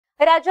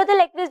राज्यातील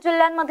 21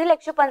 जिल्ह्यांमधील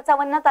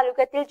 155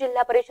 तालुक्यातील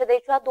जिल्हा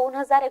परिषदेच्या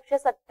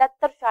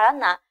 2177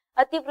 शाळांना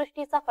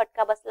अतिवृष्टीचा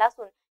फटका बसला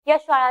असून या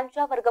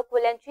शाळांच्या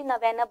वर्गखोल्यांची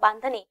नव्याने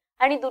बांधणी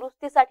आणि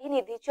दुरुस्तीसाठी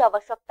निधीची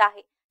आवश्यकता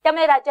आहे।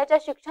 त्यामुळे राज्याच्या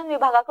शिक्षण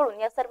विभागाकडून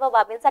या सर्व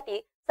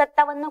बाबींसाठी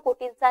 57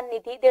 कोटींचा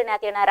निधी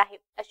देण्यात येणार आहे,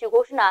 अशी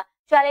घोषणा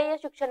शालेय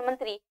शिक्षण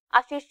मंत्री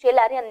आशिष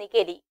शेलार यांनी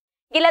केली।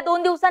 गेल्या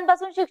 2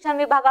 दिवसांपासून शिक्षण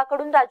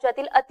विभागाकडून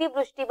राज्यातील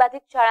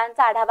अतिवृष्टीबाधित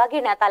शाळांचा आढावा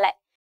घेण्यात आलाय।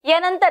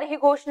 यानंतर ही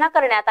घोषणा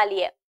करण्यात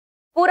आली आहे।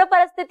 पूर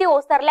परिस्थिती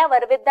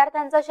ओसरल्यावर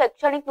विद्यार्थ्यांचं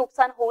शैक्षणिक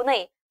नुकसान होऊ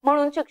नये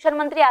म्हणून शिक्षण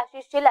मंत्री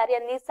आशिष शेलार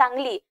यांनी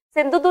सांगली,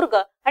 सिंधुदुर्ग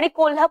आणि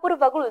कोल्हापूर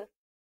वगळून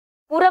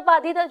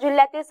पूरबाधित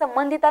जिल्ह्यातील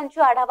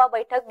संबंधितांची आढावा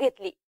बैठक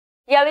घेतली।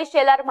 यावेळी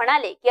शेलार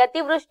म्हणाले की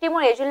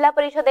अतिवृष्टीमुळे जिल्हा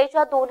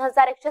परिषदेच्या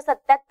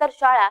 2177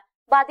 शाळा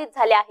बाधित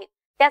झाल्या आहेत।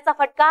 त्याचा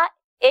फटका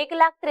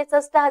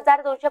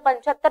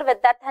 1,63,275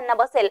 विद्यार्थ्यांना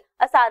बसेल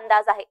असा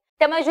अंदाज आहे।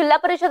 त्यामुळे जिल्हा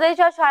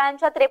परिषदेच्या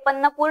शाळांच्या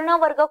 53 पूर्ण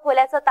वर्ग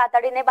खोल्याचं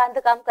तातडीने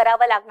बांधकाम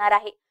करावं लागणार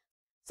आहे।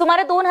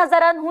 सुमारे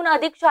 2000हून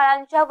अधिक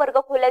शाळांच्या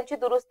वर्गखोल्यांची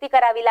दुरुस्ती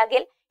करावी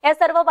लागेल। या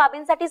सर्व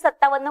बाबींसाठी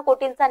 57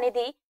 कोटींचा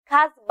निधी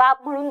खास बाब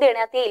म्हणून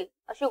देण्यात येईल,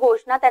 अशी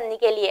घोषणा त्यांनी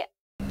केली आहे।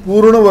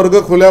 पूर्ण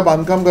वर्गखोल्या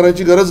बांधकाम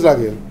करायची गरज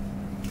लागेल।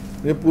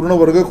 हे पूर्ण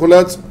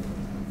वर्गखोल्याच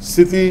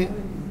स्थिती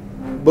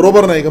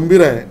बरोबर नाही,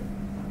 गंभीर आहे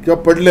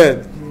किंवा पडले आहेत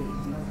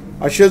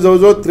असे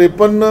जवळजवळ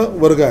 53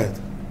 वर्ग आहेत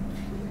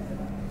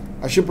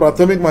अशी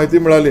प्राथमिक माहिती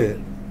मिळाली आहे।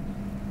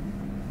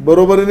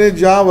 बरोबरीने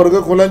ज्या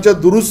वर्गखोल्यांच्या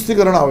दुरुस्ती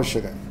करणं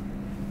आवश्यक आहे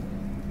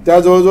त्या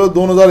जवळजवळ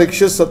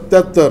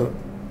 2177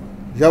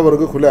 ह्या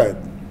वर्गखोल्या आहेत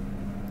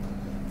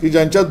की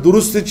ज्यांच्या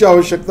दुरुस्तीची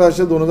आवश्यकता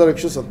असे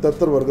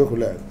 2177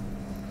 वर्गखोल्या आहेत।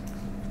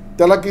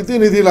 त्याला किती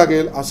निधी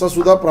लागेल असा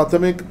सुद्धा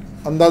प्राथमिक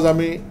अंदाज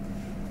आम्ही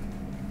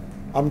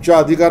आमच्या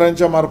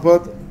अधिकाऱ्यांच्या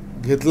मार्फत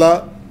घेतला।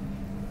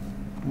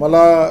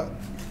 मला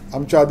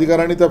आमच्या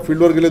अधिकाऱ्यांनी त्या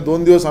फील्डवर गेले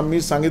 2 दिवस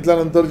आम्ही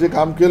सांगितल्यानंतर जे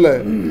काम केलं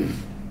आहे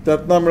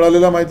त्यातनं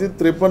मिळालेल्या माहितीत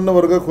 53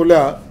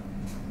 वर्गखोल्या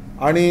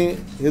आणि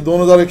हे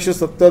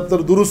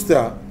 2177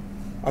 दुरुस्त्या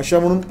अशा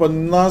म्हणून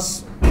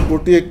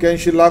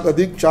 50,81,00,000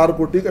 अधिक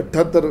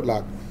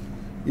 4,78,00,000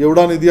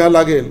 एवढा निधी हा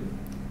लागेल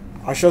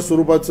अशा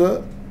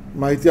स्वरूपाचं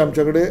माहिती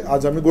आमच्याकडे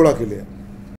आज आम्ही गोळा केली आहे।